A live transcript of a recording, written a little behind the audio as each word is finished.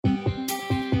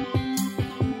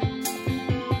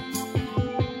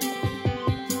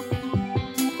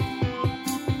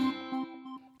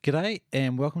G'day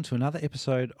and welcome to another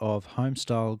episode of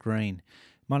Homestyle Green.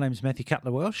 My name is Matthew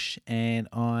Cutler Welsh and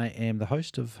I am the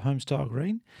host of Homestyle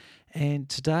Green, and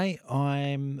today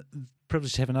I'm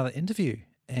privileged to have another interview,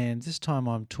 and this time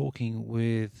I'm talking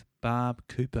with Barb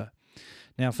Cooper.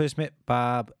 Now, I first met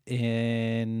Barb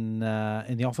in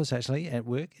the office, actually, at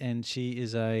work, and she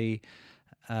is a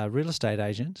real estate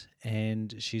agent,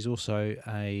 and she's also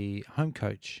a home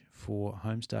coach for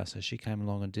Homestar. So she came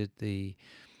along and did the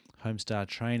Homestar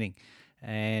training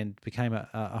and became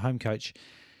a home coach.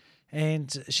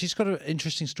 And she's got an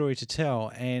interesting story to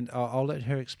tell, and I'll let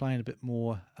her explain a bit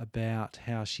more about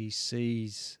how she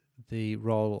sees the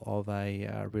role of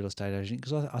a real estate agent,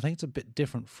 because I think it's a bit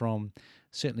different from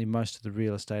certainly most of the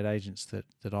real estate agents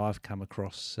that I've come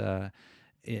across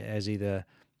as either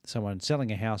someone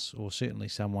selling a house or certainly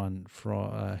someone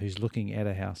who's looking at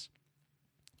a house.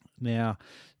 Now,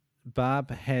 Barb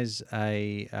has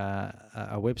a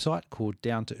website called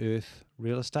Down to Earth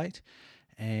Real Estate,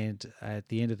 and at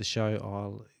the end of the show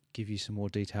I'll give you some more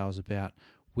details about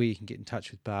where you can get in touch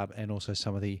with Barb and also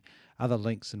some of the other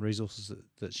links and resources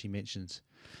that she mentions.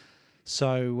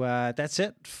 So that's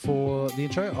it for the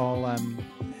intro. I'll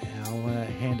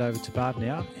hand over to Barb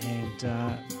now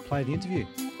and play the interview.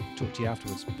 Talk to you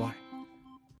afterwards. Bye.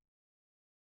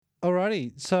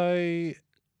 Alrighty, so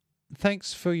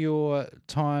thanks for your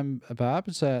time, Barb.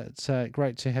 It's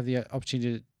great to have the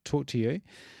opportunity to talk to you.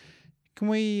 Can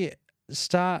we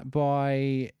start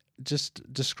by just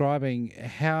describing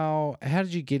how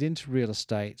did you get into real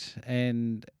estate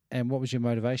and what was your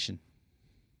motivation?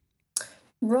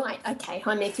 Right. Okay.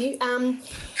 Hi, Matthew.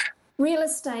 Real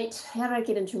estate, how did I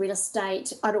get into real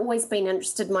estate? I'd always been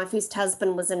interested. My first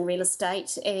husband was in real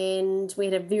estate, and we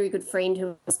had a very good friend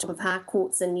who was top of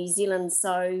Harcourts in New Zealand,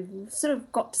 so sort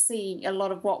of got to see a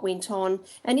lot of what went on.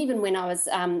 And even when I was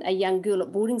a young girl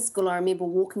at boarding school, I remember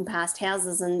walking past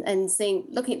houses and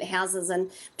looking at the houses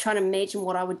and trying to imagine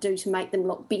what I would do to make them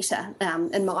look better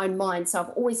in my own mind. So I've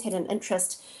always had an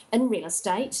interest in real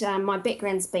estate. My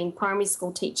background's been primary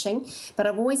school teaching, but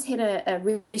I've always had a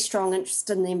really strong interest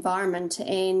in the environment.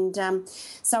 And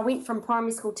so I went from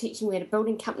primary school teaching. We had a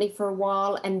building company for a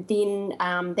while, and then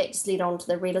that just led on to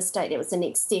the real estate. That was the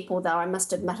next step, although I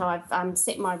must admit I've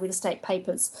set my real estate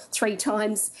papers 3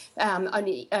 times.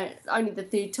 Only the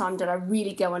third time did I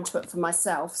really go into it for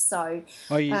myself. So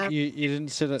you didn't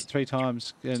set it 3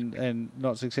 times and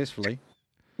not successfully?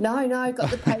 No,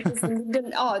 got the papers and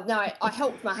didn't. Oh no, I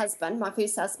helped my first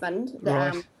husband,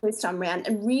 Right. First time round,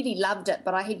 and really loved it.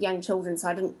 But I had young children, so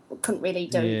I couldn't really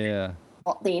do a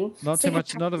lot then. Not too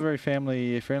much. Not a very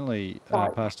family friendly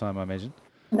pastime, I imagine.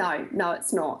 No,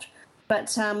 it's not. But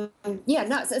it's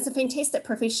a fantastic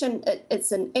profession.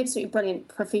 It's an absolutely brilliant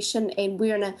profession, and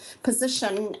we're in a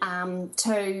position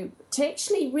to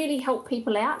actually really help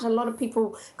people out. A lot of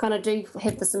people kind of do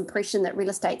have this impression that real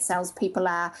estate salespeople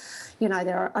are,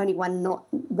 they're only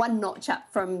one notch up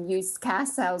from used car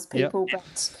salespeople. Yep.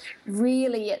 But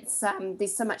really, it's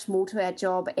there's so much more to our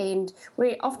job, and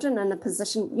we're often in a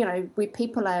position, where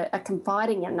people are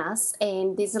confiding in us,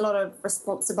 and there's a lot of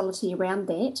responsibility around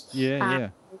that. Yeah.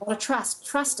 A lot of trust.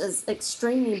 Trust is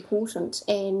extremely important,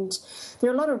 and there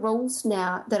are a lot of rules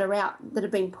now that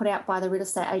have been put out by the Real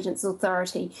Estate Agents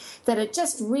Authority that are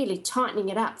just really tightening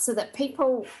it up so that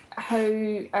people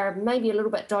who are maybe a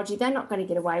little bit dodgy, they're not going to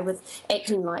get away with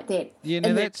acting like that. Yeah,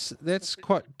 now that's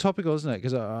quite topical, isn't it?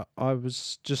 Because I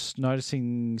was just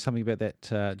noticing something about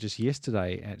that just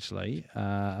yesterday, actually,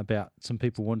 about some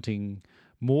people wanting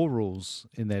more rules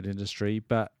in that industry,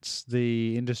 but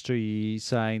the industry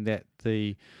saying that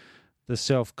the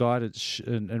self-guidance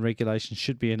and regulation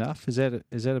should be enough. Is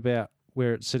that about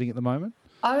where it's sitting at the moment?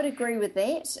 I would agree with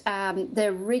that.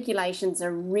 The regulations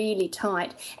are really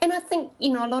tight, and I think a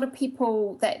lot of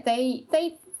people that they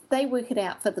work it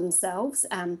out for themselves.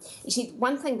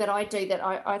 One thing that I do that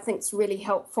I think is really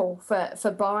helpful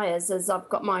for buyers is I've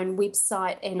got my own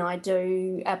website, and I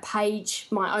do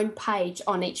my own page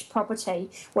on each property,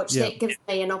 which that gives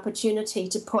me an opportunity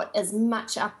to put as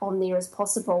much up on there as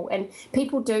possible. And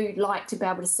people do like to be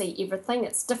able to see everything.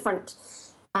 It's different.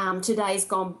 Today's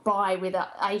gone by where the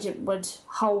agent would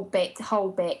hold back,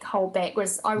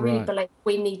 whereas I really believe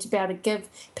we need to be able to give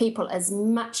people as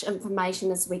much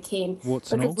information as we can,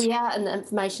 because we are in the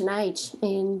information age.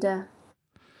 And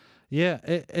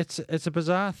it's a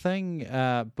bizarre thing,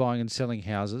 buying and selling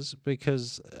houses,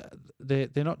 because they're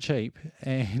not cheap,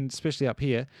 and especially up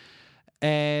here,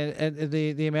 and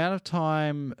the amount of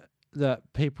time that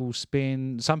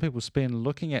some people spend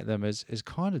looking at them is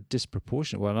kind of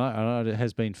disproportionate. Well, I know it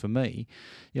has been for me.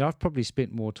 I've probably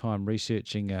spent more time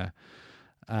researching a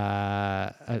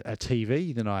a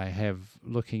TV than I have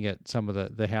looking at some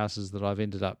of the houses that I've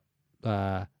ended up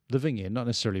living in, not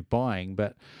necessarily buying,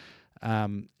 but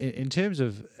in terms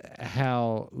of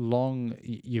how long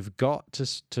you've got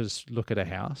to look at a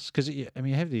house, because you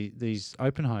have these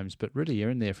open homes, but really you're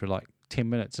in there for like 10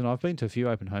 minutes. And I've been to a few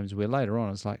open homes where later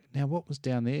on it's like, now what was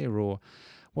down there, or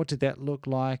what did that look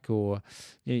like? Or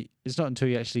it's not until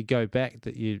you actually go back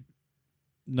that you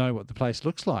know what the place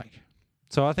looks like.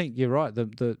 So I think you're right.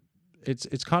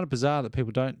 It's kind of bizarre that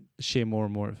people don't share more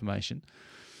and more information.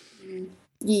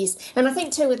 Yes, and I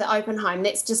think too with the open home,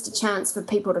 that's just a chance for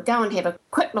people to go and have a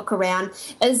quick look around,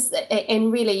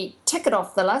 and really tick it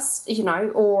off the list,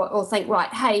 or think,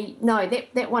 right, hey, no,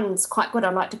 that one's quite good.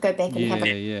 I'd like to go back and have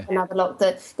another look.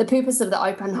 The purpose of the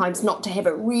open home is not to have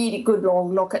a really good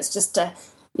long look. It's just a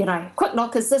quick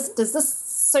look. Does this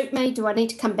suit me? Do I need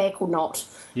to come back or not?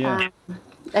 Yeah.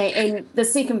 And the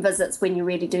second visit's when you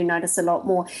really do notice a lot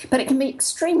more. But it can be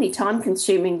extremely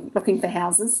time-consuming looking for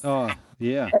houses. Oh,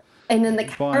 yeah. And in the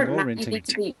current market, you need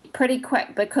to be pretty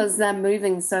quick because they're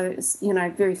moving so,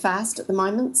 very fast at the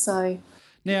moment. So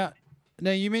Now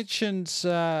you mentioned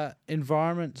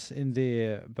environment in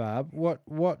there, Barb.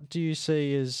 What do you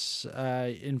see as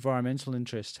environmental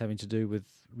interest having to do with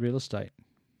real estate?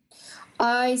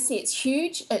 I see it's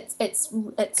huge.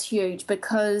 It's huge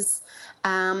because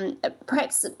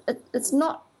perhaps it's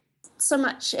not so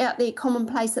much out there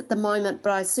commonplace at the moment,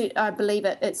 but I believe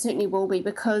it certainly will be,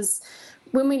 because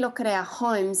when we look at our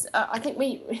homes, I think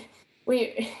we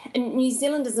in New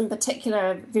Zealanders in particular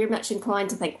are very much inclined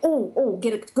to think,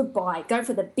 get a good buy, go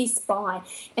for the best buy,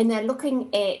 and they're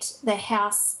looking at the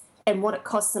house and what it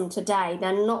costs them today.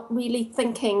 They're not really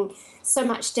thinking so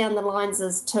much down the lines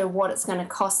as to what it's going to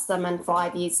cost them in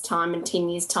 5 years' time and 10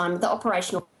 years' time, the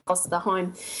operational cost of the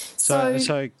home.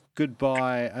 So good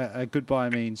buy, a good buy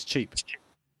means cheap.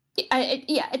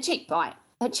 A cheap buy.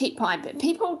 A cheap buy, but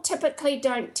people typically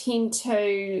don't tend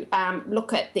to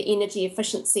look at the energy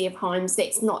efficiency of homes.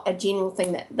 That's not a general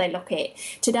thing that they look at.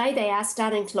 Today they are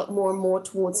starting to look more and more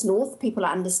towards north. People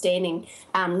are understanding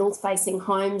north-facing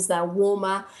homes, they're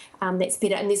warmer, that's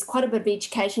better. And there's quite a bit of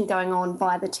education going on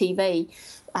via the TV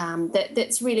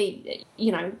that's really,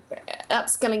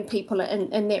 upskilling people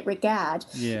in that regard.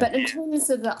 Yeah. But in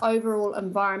terms of the overall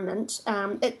environment,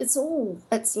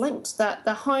 it's linked.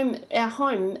 Our home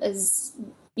is,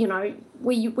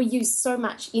 we use so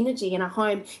much energy in a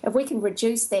home. If we can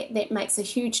reduce that makes a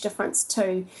huge difference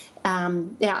to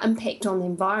our impact on the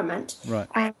environment,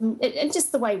 right? And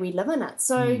just the way we live in it.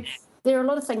 So. There are a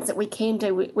lot of things that we can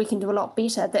do. We can do a lot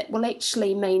better that will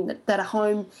actually mean that a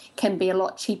home can be a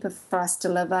lot cheaper for us to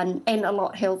live in, and a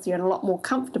lot healthier and a lot more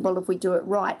comfortable if we do it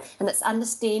right. And it's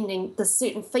understanding the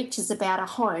certain features about a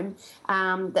home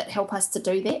that help us to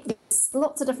do that. There's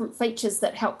lots of different features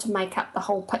that help to make up the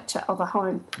whole picture of a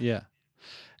home. Yeah.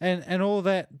 And all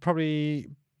that probably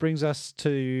brings us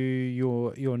to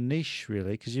your niche,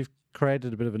 really, because you've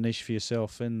created a bit of a niche for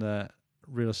yourself in the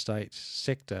real estate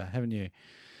sector, haven't you?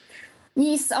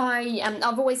 Yes,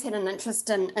 I've always had an interest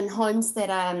in homes that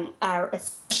are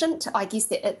efficient. I guess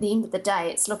that at the end of the day,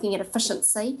 it's looking at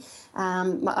efficiency.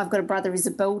 I've got a brother who's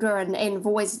a builder, and I've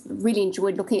always really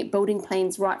enjoyed looking at building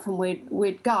plans right from where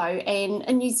we'd go. And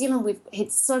in New Zealand, we've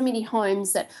had so many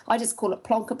homes that I just call it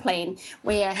plonker plan,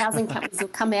 where housing companies will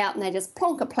come out and they just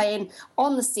plonk a plan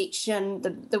on the section,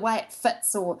 the way it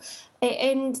fits,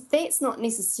 and that's not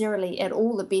necessarily at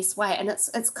all the best way. And it's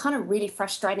kind of really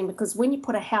frustrating, because when you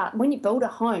build a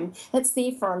home, it's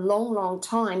there for a long, long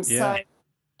time. Yeah. So,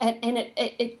 and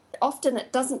it often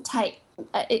it doesn't take.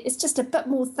 It's just a bit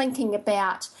more thinking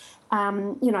about,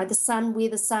 the sun, where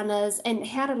the sun is, and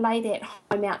how to lay that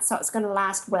home out so it's going to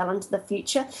last well into the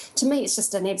future. To me, it's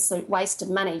just an absolute waste of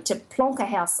money to plonk a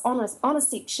house on a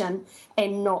section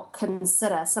and not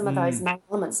consider some of those main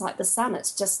elements like the sun.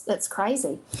 It's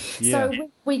crazy. Yeah. So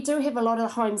we do have a lot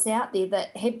of homes out there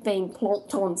that have been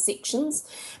plonked on sections,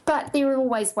 but there are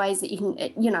always ways that you can,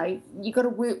 you've got to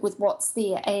work with what's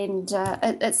there, and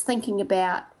it's thinking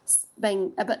about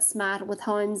being a bit smarter with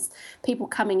homes, people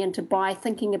coming in to buy,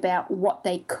 thinking about what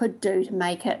they could do to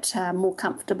make it more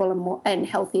comfortable and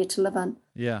healthier to live in.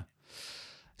 Yeah.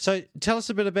 So tell us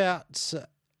a bit about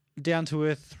Down to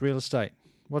Earth Real Estate.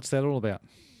 What's that all about?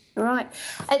 Right.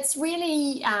 It's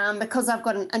really because I've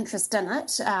got an interest in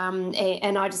it,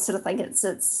 and I just sort of think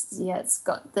it's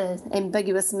got the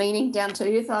ambiguous meaning, down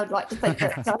to earth. I'd like to think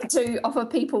that to offer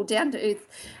people down to earth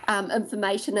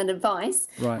information and advice.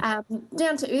 Right.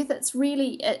 Down to earth,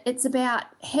 it's about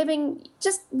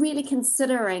just really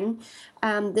considering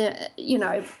the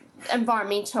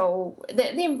environment,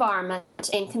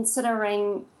 and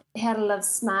considering how to live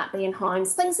smartly in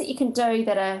homes, things that you can do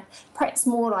that are perhaps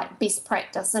more like best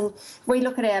practice. And we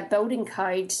look at our building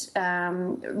code,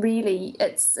 really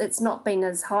it's not been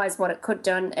as high as what it could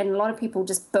do, and a lot of people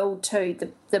just build to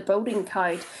the building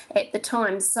code at the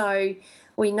time. So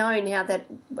we know now that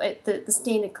the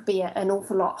standard could be an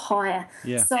awful lot higher.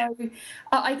 Yeah. So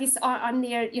I guess I'm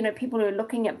there, people who are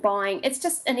looking at buying, it's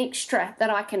just an extra that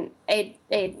I can add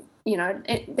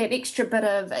that extra bit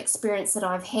of experience that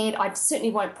I've had. I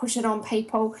certainly won't push it on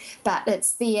people, but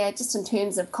it's there just in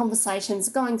terms of conversations,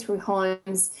 going through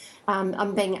homes.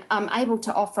 I'm able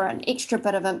to offer an extra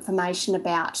bit of information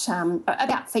about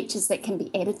features that can be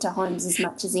added to homes as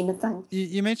much as anything.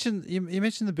 You mentioned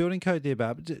the building code there,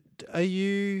 Barb. Are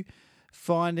you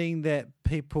finding that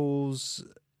people's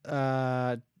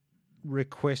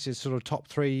requests is sort of top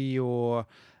three or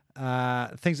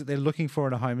things that they're looking for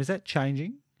in a home? Is that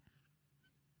changing?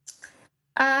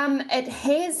 It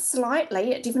has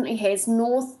slightly. It definitely has.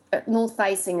 North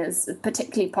facing is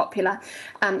particularly popular.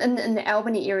 In the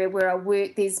Albany area where I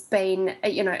work, there's been,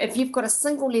 if you've got a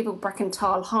single level brick and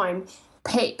tile home,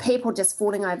 people just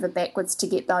falling over backwards to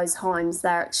get those homes.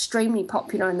 They're extremely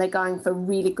popular and they're going for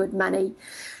really good money.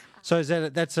 So is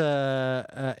that's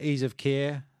a ease of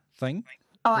care thing?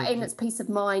 Oh, and it's peace of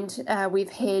mind.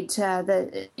 We've had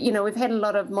we've had a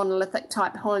lot of monolithic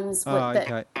type homes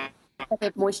that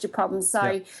have moisture problems.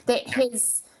 So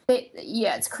it's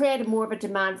created more of a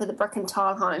demand for the brick and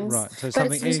tile homes. Right. So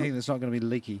anything that's not going to be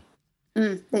leaky.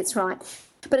 That's right.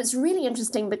 But it's really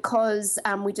interesting because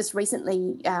we just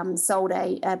recently sold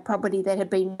a property that had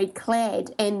been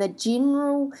reclad, and the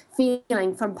general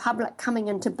feeling from public coming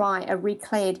in to buy a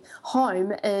reclad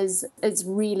home is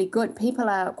really good. People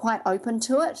are quite open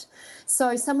to it.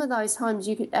 So some of those homes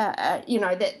you could, that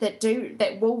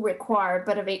will require a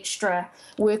bit of extra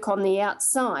work on the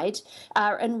outside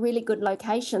are in really good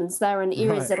locations. They're in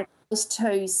areas that are close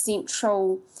to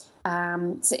central.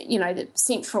 The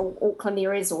central Auckland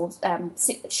areas or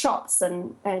shops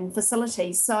and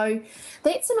facilities. So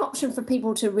that's an option for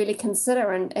people to really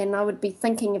consider, and I would be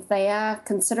thinking if they are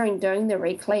considering doing the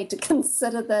reclad to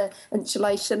consider the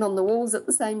insulation on the walls at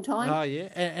the same time. Oh yeah,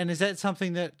 and is that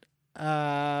something that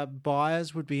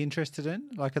buyers would be interested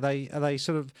in? Like, are they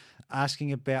sort of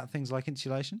asking about things like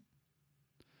insulation?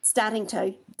 Starting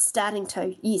to,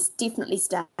 yes, definitely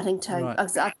starting to.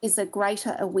 Right. There's a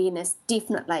greater awareness,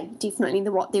 definitely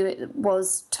than what there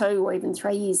was 2 or even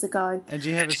 3 years ago. And do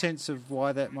you have a sense of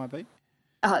why that might be?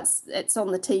 It's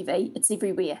on the TV. It's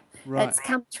everywhere. Right. It's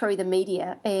come through the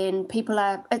media, and people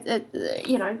are,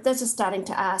 they're just starting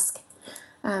to ask.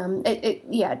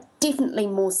 Definitely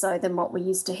more so than what we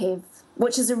used to have,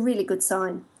 which is a really good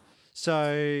sign.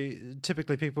 So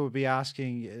typically people would be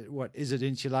asking, what, is it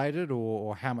insulated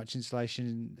or how much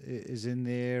insulation is in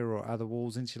there, or are the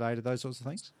walls insulated, those sorts of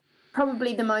things?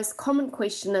 Probably the most common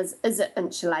question is it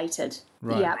insulated?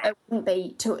 Right. Yeah, it wouldn't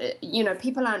be,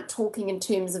 people aren't talking in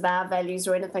terms of R values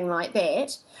or anything like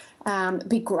that. It'd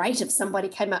be great if somebody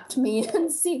came up to me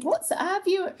and said, what's the R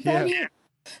value? Yeah.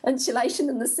 Insulation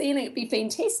in the ceiling, it'd be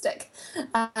fantastic.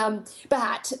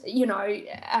 But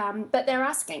they're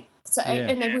asking. So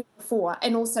and they were before,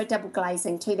 and also double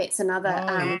glazing too. That's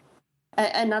another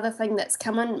another thing that's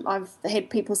coming. I've had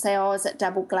people say, "Oh, is it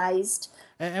double glazed?"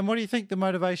 And what do you think the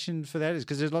motivation for that is?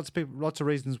 Because there's lots of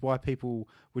reasons why people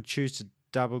would choose to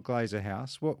double glaze a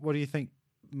house. What do you think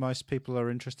most people are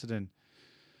interested in?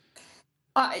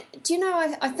 I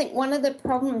think one of the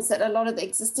problems that a lot of the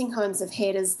existing homes have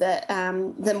had is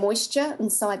the moisture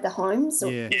inside the homes.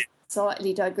 Yeah.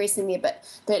 Slightly digressing there, but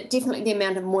definitely the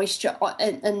amount of moisture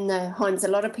in the homes. A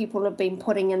lot of people have been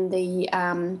putting in the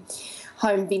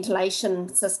home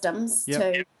ventilation systems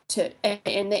and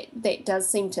that does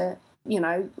seem to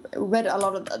rid a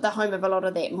lot of the home of a lot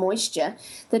of that moisture.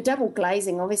 The double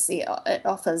glazing, obviously, it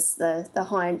offers the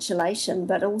high insulation,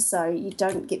 but also you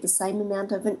don't get the same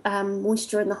amount of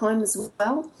moisture in the home as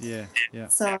well. Yeah.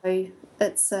 So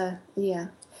it's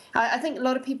I think a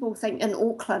lot of people think in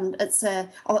Auckland it's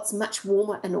much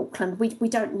warmer in Auckland. We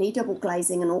don't need double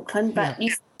glazing in Auckland, but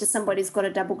you to somebody who's got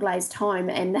a double glazed home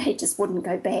and they just wouldn't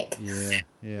go back.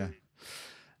 Yeah.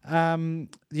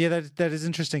 That is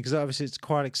interesting because obviously it's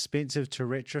quite expensive to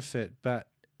retrofit, but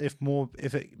if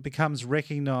it becomes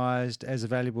recognised as a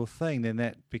valuable thing, then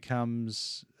that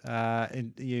becomes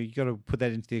you got to put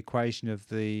that into the equation of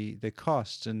the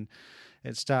cost, and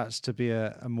it starts to be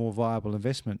a more viable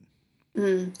investment.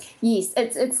 Yes,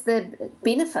 it's the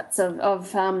benefits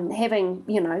of having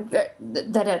that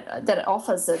it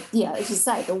offers as you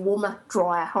say, the warmer,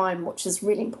 drier home, which is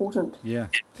really important. Yeah,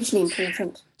 hugely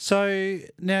important. So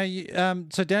now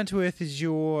so Down to Earth is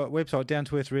your website, Down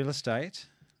to Earth Real Estate.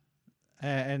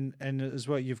 and as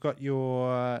well, you got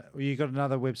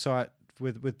another website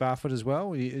with Barfoot as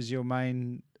well. Is your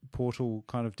main portal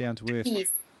kind of down to earth? Yes.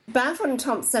 Barfoot and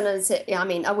Thompson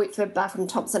I work for Barfoot and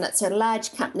Thompson. It's a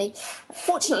large company.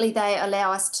 Fortunately, they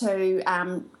allow us to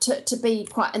be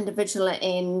quite individual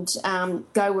and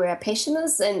go where our passion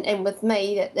is. And with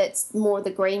me, that's more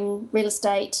the green real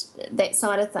estate, that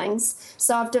side of things.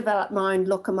 So I've developed my own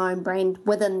look and my own brand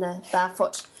within the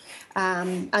Barfoot,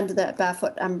 under the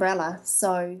Barfoot umbrella.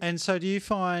 So do you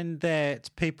find that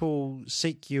people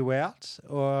seek you out,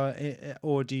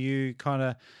 or do you kind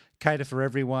of cater for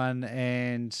everyone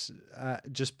and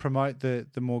just promote the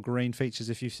more green features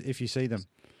if you see them?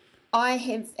 I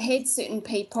have had certain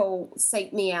people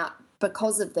seek me out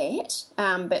because of that,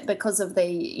 but because of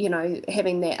the,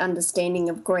 having that understanding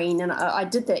of green. And I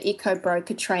did the Eco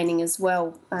Broker training as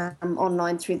well,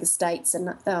 online through the States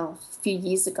a few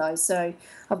years ago. So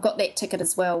I've got that ticket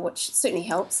as well, which certainly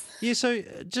helps. Yeah, so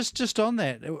just on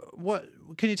that, what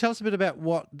can you tell us a bit about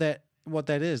what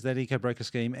that is, that Eco Broker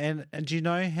scheme, and do you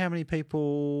know how many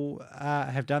people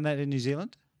have done that in New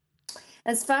Zealand?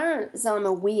 As far as I'm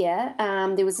aware,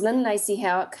 there was Lynn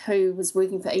Lacey-Howick, who was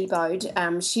working for eBode.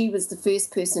 She was the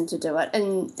first person to do it,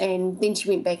 and then she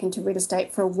went back into real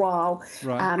estate for a while.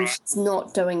 Right. She's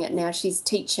not doing it now; she's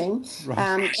teaching.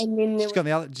 Right. And then she's gone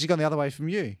the other way from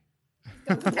you.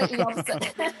 Completely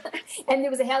opposite. And there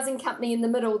was a housing company in the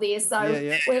middle there, so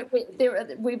yeah.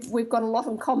 We've got a lot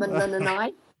in common, Lynn and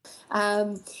I.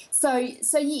 So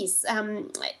yes,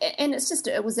 and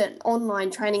it was an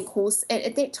online training course.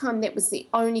 At that time, that was the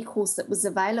only course that was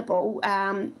available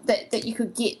that you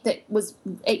could get that was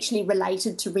actually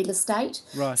related to real estate.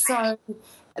 Right. So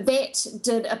that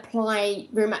did apply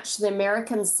very much to the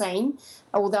American scene,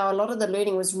 although a lot of the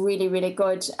learning was really, really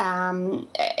good.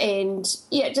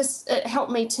 It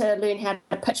helped me to learn how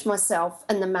to pitch myself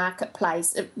in the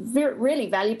marketplace. Really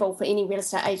valuable for any real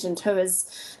estate agent who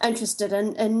is interested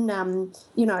in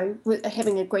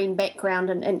having a green background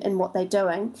in what they're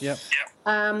doing. Yep.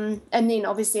 And then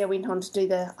obviously I went on to do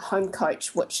the Home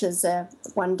Coach, which is a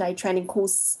one-day training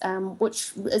course,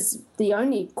 which is the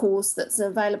only course that's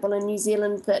available in New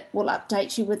Zealand that will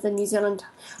update you with the New Zealand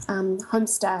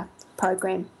Homestar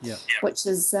program, which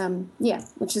is a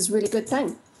really good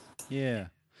thing. Yeah.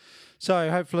 So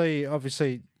hopefully,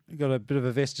 obviously, you've got a bit of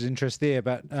a vested interest there,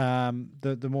 but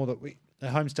the more that the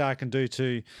Homestar can do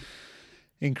to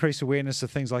increase awareness of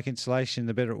things like insulation,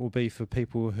 the better it will be for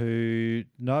people who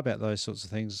know about those sorts of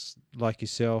things, like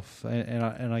yourself,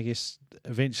 and I guess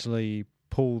eventually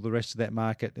pull the rest of that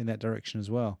market in that direction as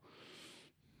well.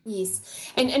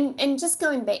 Yes, and just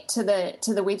going back to the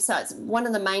websites, one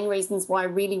of the main reasons why I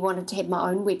really wanted to have my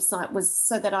own website was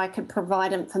so that I could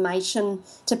provide information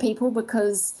to people,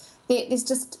 because there's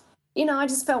just, I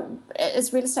just felt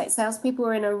as real estate salespeople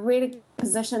we're in a really good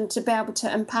position to be able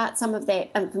to impart some of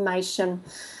that information.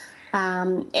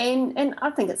 And I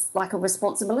think it's like a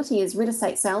responsibility as real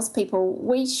estate salespeople.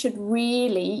 We should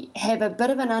really have a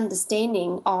bit of an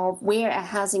understanding of where our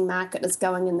housing market is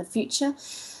going in the future.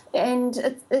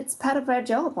 And it's part of our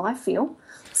job, I feel.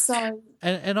 So,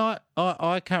 and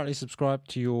I currently subscribe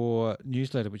to your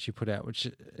newsletter, which you put out, which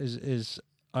is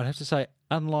I'd have to say,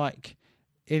 unlike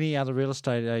any other real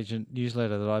estate agent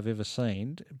newsletter that I've ever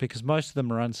seen, because most of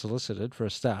them are unsolicited for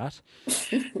a start,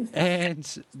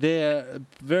 and they're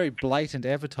very blatant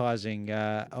advertising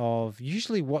of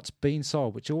usually what's been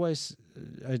sold, which always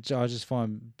I just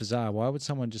find bizarre. Why would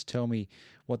someone just tell me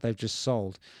what they've just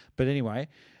sold? But anyway.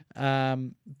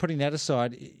 Putting that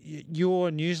aside, your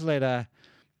newsletter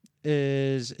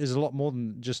is a lot more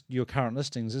than just your current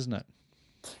listings, isn't it?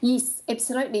 Yes,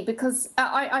 absolutely. Because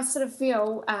I sort of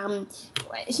feel,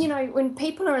 when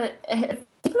people have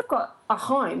got a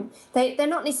home, they're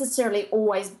not necessarily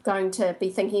always going to be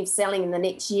thinking of selling in the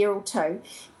next year or two,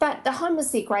 but the home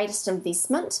is their greatest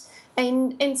investment.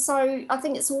 And so I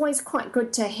think it's always quite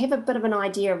good to have a bit of an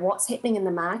idea of what's happening in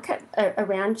the market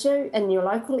around you, in your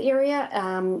local area,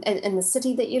 in the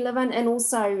city that you live in, and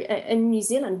also in New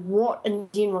Zealand, what in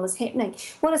general is happening.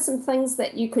 What are some things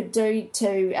that you could do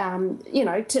to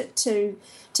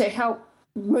help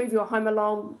move your home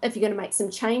along? If you're going to make some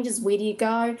changes, where do you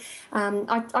go?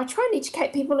 I try and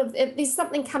educate people. If there's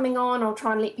something coming on, I'll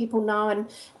try and let people know, and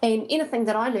anything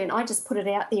that I learn, I just put it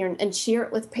out there and share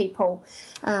it with people,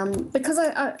 because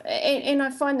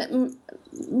I find that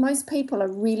most people are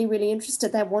really, really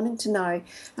interested. They're wanting to know.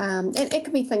 It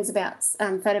could be things about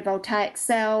photovoltaic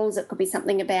cells. It could be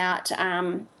something about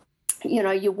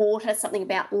your water, something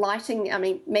about lighting. I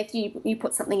mean, Matthew, you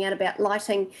put something out about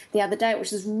lighting the other day,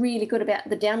 which is really good about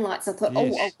the downlights. I thought,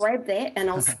 Yes. I'll grab that and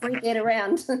I'll spread that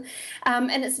around.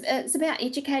 And it's about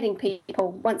educating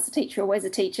people. Once a teacher, always a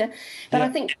teacher. But I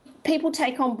think people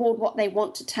take on board what they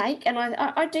want to take, and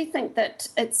I do think that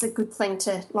it's a good thing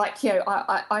to, like,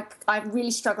 I really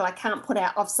struggle. I can't put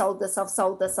out, I've sold this, I've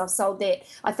sold this, I've sold that.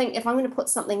 I think if I'm going to put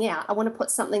something out, I want to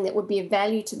put something that would be of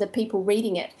value to the people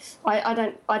reading it. I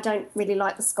don't really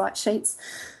like the Skype sheets.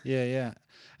 Yeah.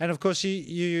 And of course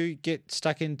you get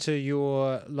stuck into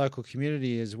your local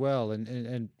community as well,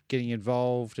 and getting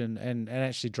involved and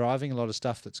actually driving a lot of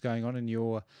stuff that's going on in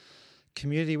your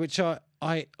community, which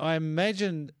I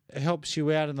imagine helps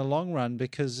you out in the long run,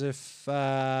 because if,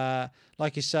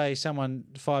 like you say, someone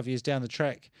 5 years down the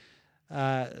track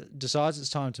decides it's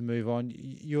time to move on,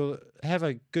 you'll have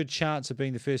a good chance of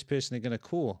being the first person they're going to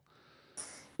call.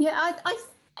 Yeah, I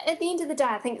at the end of the day,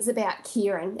 I think it's about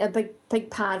caring. A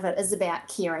big part of it is about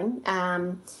caring.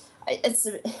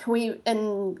 We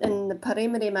in the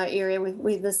Paremaremo area,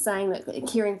 we're the saying that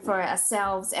caring for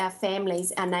ourselves, our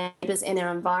families, our neighbours, and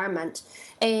our environment.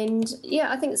 And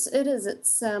I think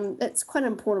it's quite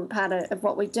an important part of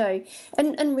what we do.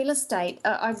 In real estate,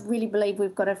 I really believe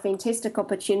we've got a fantastic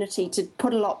opportunity to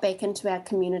put a lot back into our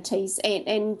communities,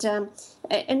 and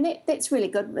that's really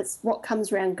good. It's what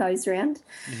comes around goes around.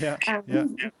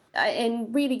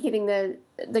 And really getting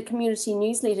the community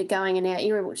newsletter going in our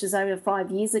area, which is over 5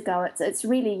 years ago, it's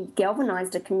really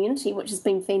galvanised a community, which has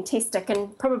been fantastic.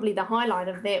 And probably the highlight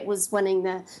of that was winning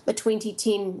the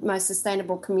 2010 Most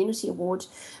Sustainable Community Award,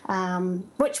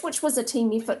 which was a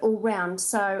team effort all round.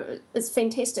 So it's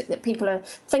fantastic that people are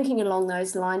thinking along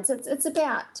those lines. It's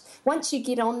about, once you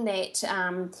get on that,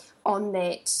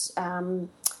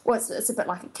 well, it's a bit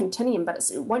like a continuum, but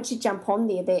once you jump on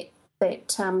there, that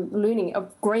learning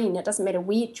of green, it doesn't matter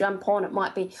where you jump on. It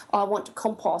might be, I want to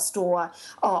compost, or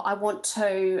I want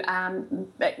to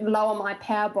lower my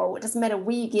power bill. It doesn't matter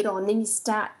where you get on, then you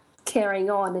start carrying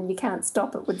on and you can't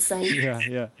stop, it would seem.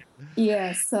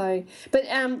 Yeah, so, but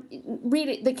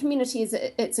really the community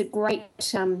it's a great,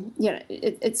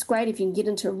 it's great if you can get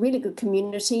into a really good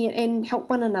community and help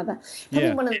one another.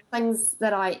 Probably one of the things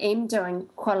that I am doing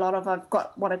quite a lot of, I've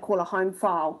got what I call a home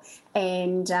file,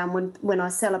 and when I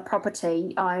sell a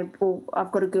property, I've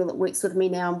got a girl that works with me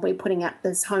now, and we're putting up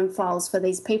this home files for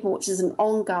these people, which is an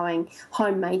ongoing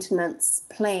home maintenance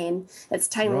plan. It's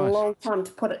taken a long time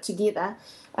to put it together.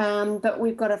 But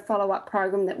we've got a follow-up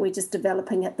program that we're just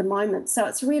developing at the moment. So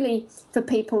it's really for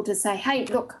people to say, hey,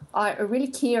 look, I really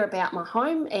care about my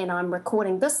home, and I'm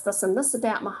recording this, and this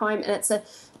about my home. And it's a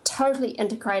totally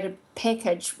integrated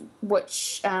package,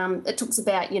 which it talks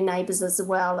about your neighbours as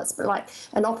well. It's like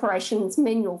an operations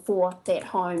manual for that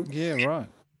home. Yeah, right.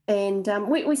 And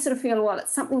we sort of feel, well,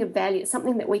 it's something of value. It's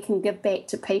something that we can give back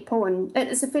to people, and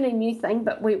it's a fairly new thing,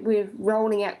 but we're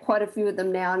rolling out quite a few of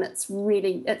them now, and it's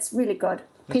really good.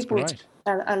 That's people great.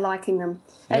 are liking them.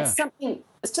 Yeah. It's something.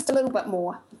 It's just a little bit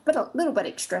more, but a little bit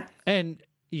extra. And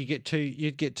you'd get two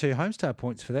Homestar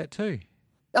points for that too.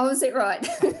 Oh, is that right?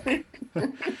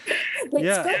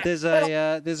 There's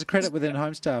a credit within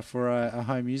Homestar for a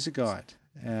home user guide.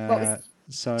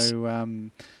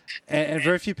 And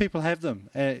very few people have them,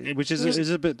 which is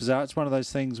a bit bizarre. It's one of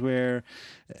those things where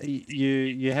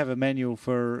you have a manual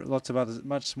for lots of other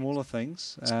much smaller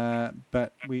things,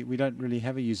 but we don't really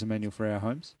have a user manual for our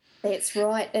homes. That's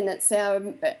right, and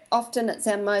often it's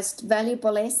our most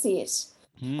valuable asset.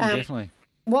 Definitely.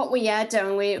 What we are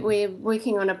doing, we're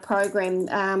working on a program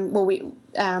where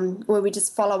we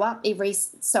just follow up every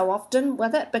so often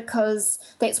with it, because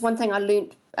that's one thing I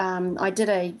learnt. I did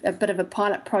a bit of a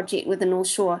pilot project with the North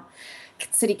Shore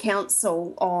City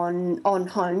Council on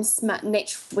homes.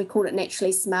 We call it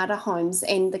Naturally Smarter Homes,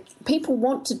 and the people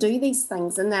want to do these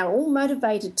things, and they're all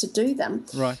motivated to do them.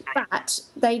 Right. But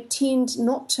they tend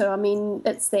not to. I mean,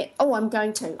 it's that, I'm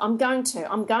going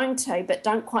to, but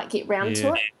don't quite get round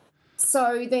to it.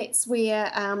 So that's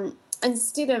where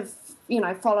instead of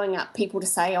following up people to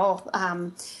say,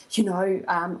 I'm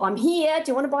here.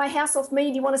 Do you want to buy a house off me?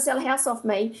 Do you want to sell a house off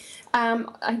me?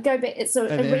 I go back. And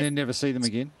then never see them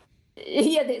again.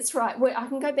 Yeah, that's right. I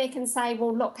can go back and say,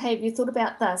 well, look, have you thought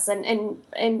about this? And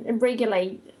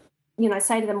regularly,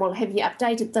 say to them, well, have you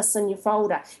updated this in your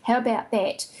folder? How about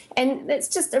that? And it's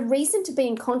just a reason to be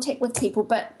in contact with people,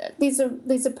 but there's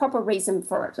a proper reason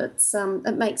for it.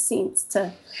 It makes sense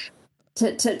to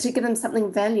give them something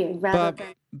of value rather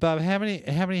than. Barb, how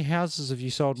many houses have you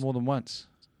sold more than once?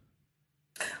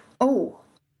 Oh,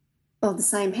 the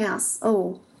same house.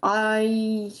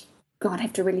 I'd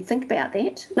have to really think about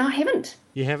that. No, I haven't.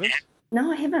 You haven't?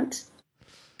 No, I haven't.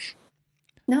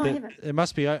 No, I But haven't. it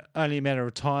must be only a matter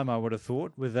of time, I would have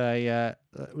thought, with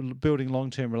building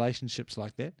long-term relationships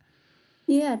like that.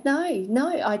 Yeah, no,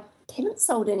 I haven't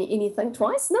sold anything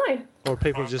twice. No, Or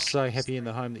people are just so happy in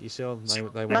the home that you sell them, they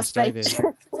want to must stay be,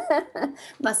 there.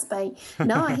 must be.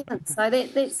 No, I haven't. So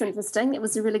that's interesting. That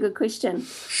was a really good question.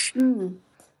 Mm.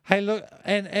 Hey, look,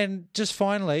 and just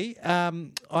finally,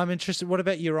 I'm interested. What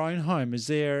about your own home? Is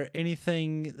there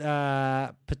anything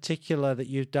particular that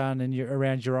you've done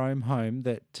around your own home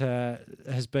that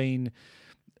has been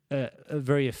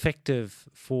very effective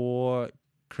for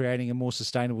creating a more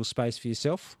sustainable space for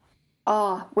yourself?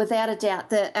 Oh, without a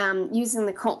doubt, using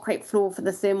the concrete floor for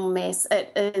the thermal mass,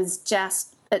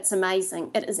 it's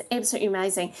amazing. It is absolutely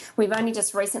amazing. We've only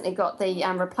just recently got the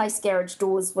replaced garage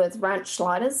doors with ranch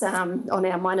sliders on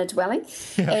our minor dwelling,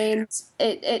 and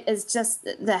it is just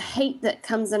the heat that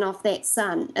comes in off that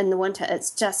sun in the winter.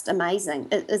 It's just amazing.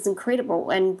 It is incredible,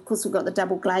 and of course we've got the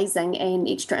double glazing and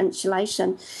extra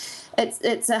insulation.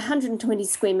 It's a 120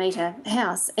 square metre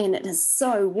house, and it is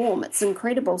so warm. It's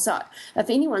incredible. So if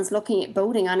anyone's looking at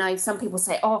building, I know some people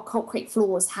say, oh, concrete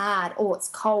floor is hard, or it's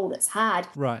cold, it's hard.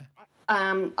 Right.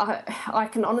 I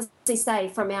can honestly say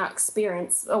from our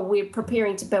experience, we're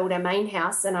preparing to build our main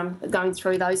house, and I'm going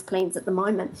through those plans at the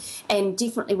moment, and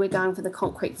definitely we're going for the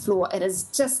concrete floor. It is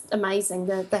just amazing,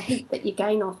 the heat that you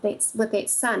gain off with that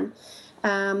sun.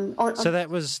 So that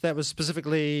was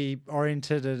specifically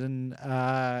oriented and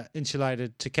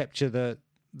insulated to capture the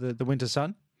winter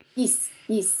sun? Yes.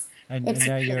 And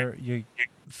now you're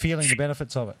feeling the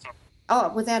benefits of it? Oh,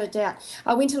 without a doubt.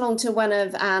 I went along to one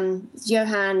of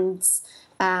Johan's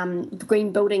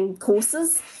green building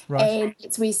courses, right. And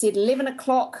it's where he said 11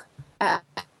 o'clock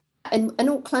in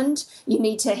Auckland, you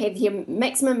need to have your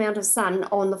maximum amount of sun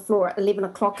on the floor at 11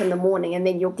 o'clock in the morning, and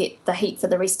then you'll get the heat for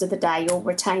the rest of the day. You'll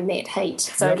retain that heat.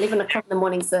 So Yep. 11 o'clock in the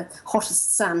morning is the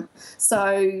hottest sun.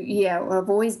 So, yeah, I've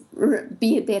always bear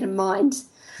that in mind.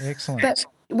 Excellent. But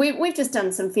we've just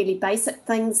done some fairly basic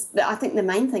things. I think the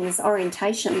main thing is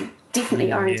orientation,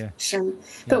 definitely orientation. Yeah.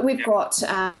 But we've got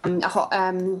a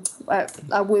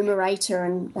wormerator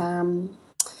and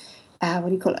what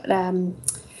do you call it?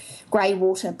 Grey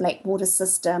water, black water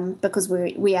system, because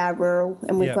we are rural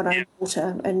and we've got own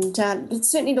water. And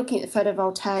certainly looking at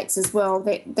photovoltaics as well,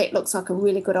 that looks like a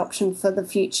really good option for the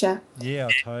future. Yeah,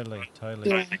 totally.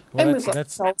 Yeah. Well, and we've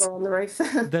got solar on the roof.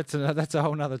 that's a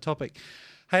whole other topic.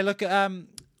 Hey, look,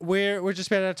 we're just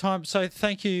about out of time, so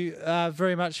thank you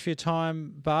very much for your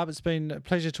time, Barb. It's been a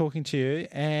pleasure talking to you,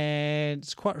 and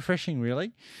it's quite refreshing,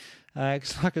 really.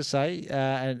 'Cause like I say,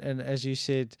 and as you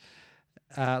said,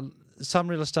 some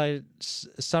real estate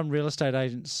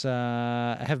agents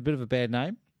have a bit of a bad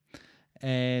name,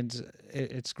 and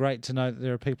it's great to know that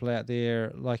there are people out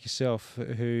there like yourself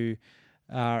who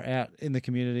are out in the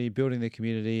community, building the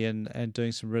community, and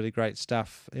doing some really great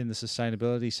stuff in the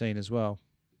sustainability scene as well.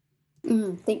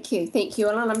 Thank you.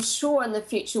 And I'm sure in the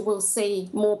future we'll see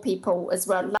more people as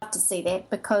well. I'd love to see that,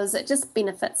 because it just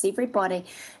benefits everybody,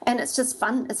 and it's just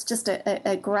fun. It's just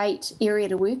a great area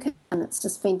to work in, and it's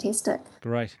just fantastic.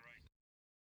 Great.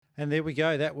 And there we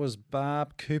go. That was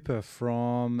Barb Cooper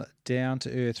from Down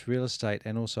to Earth Real Estate,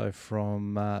 and also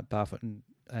from Barfoot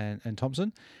and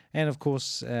Thompson. And of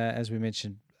course, as we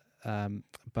mentioned,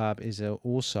 Barb is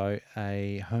also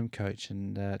a home coach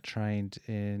and trained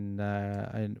in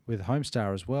with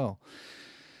Homestar as well.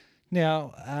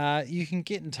 Now, you can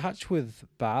get in touch with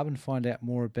Barb and find out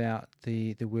more about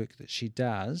the work that she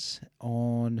does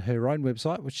on her own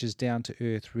website, which is Down to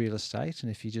Earth Real Estate.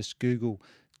 And if you just Google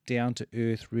Down to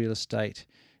Earth Real Estate,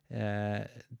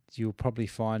 you'll probably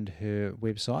find her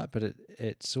website, but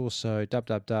it's also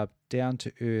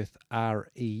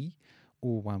www.downtoearthre,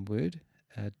 all one word,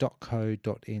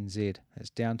 .co.nz.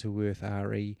 That's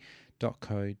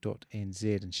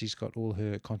downtoearthre.co.nz, and she's got all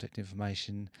her contact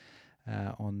information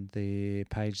on the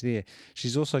page there.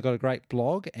 She's also got a great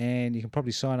blog, and you can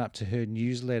probably sign up to her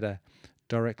newsletter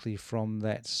directly from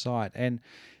that site. And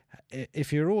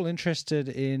if you're all interested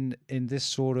in this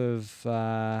sort of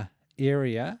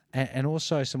area, and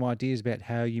also some ideas about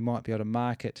how you might be able to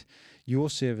market your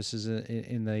services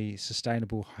in the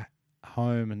sustainable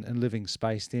home and living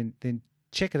space, then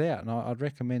check it out, and I'd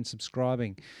recommend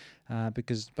subscribing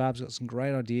because Barb's got some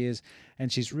great ideas, and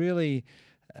she's really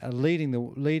leading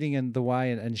in the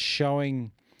way and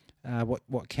showing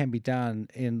what can be done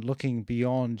in looking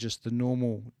beyond just the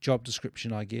normal job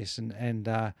description, I guess,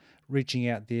 and reaching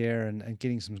out there and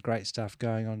getting some great stuff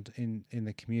going on in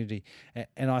the community.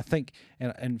 And I think,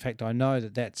 and in fact, I know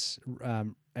that's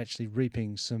actually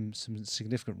reaping some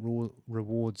significant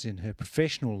rewards in her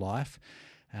professional life.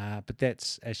 But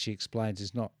that's, as she explains,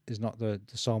 is not the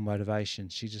sole motivation.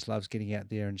 She just loves getting out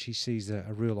there, and she sees a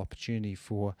real opportunity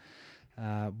for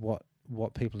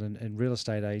what people in real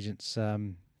estate agents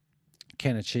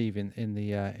can achieve in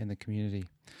the community.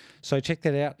 So check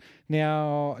that out.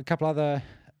 Now, a couple other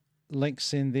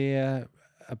links in there.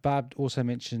 Barb also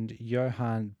mentioned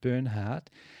Johan Bernhardt,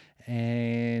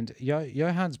 and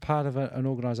Johan's part of an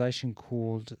organisation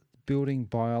called Building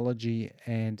Biology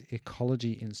and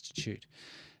Ecology Institute,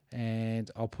 and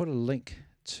I'll put a link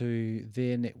to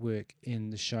their network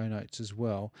in the show notes as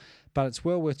well. But it's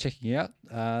well worth checking out.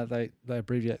 They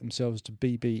abbreviate themselves to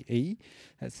BBE.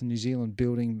 That's the New Zealand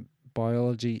Building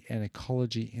Biology and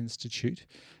Ecology Institute,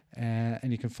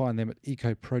 and you can find them at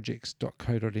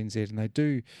ecoprojects.co.nz, and they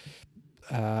do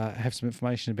have some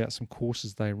information about some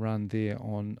courses they run there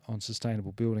on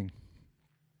sustainable building,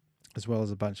 as well as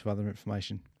a bunch of other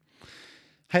information.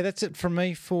 Hey, that's it from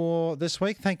me for this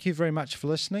week. Thank you very much for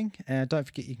listening. Don't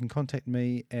forget you can contact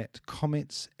me at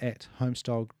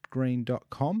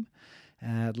comments@homestylegreen.com.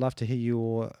 I'd love to hear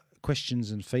your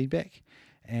questions and feedback.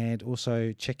 And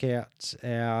also check out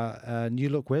our New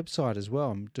Look website as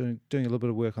well. I'm doing a little bit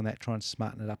of work on that, trying to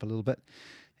smarten it up a little bit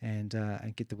and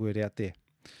get the word out there.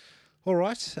 All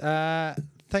right.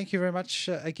 Thank you very much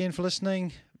again for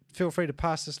listening. Feel free to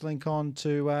pass this link on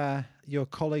to your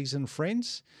colleagues and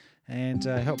friends and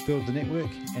help build the network.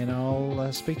 And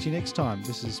I'll speak to you next time.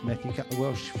 This is Matthew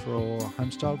Cutler-Welsh for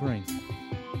Homestyle Green.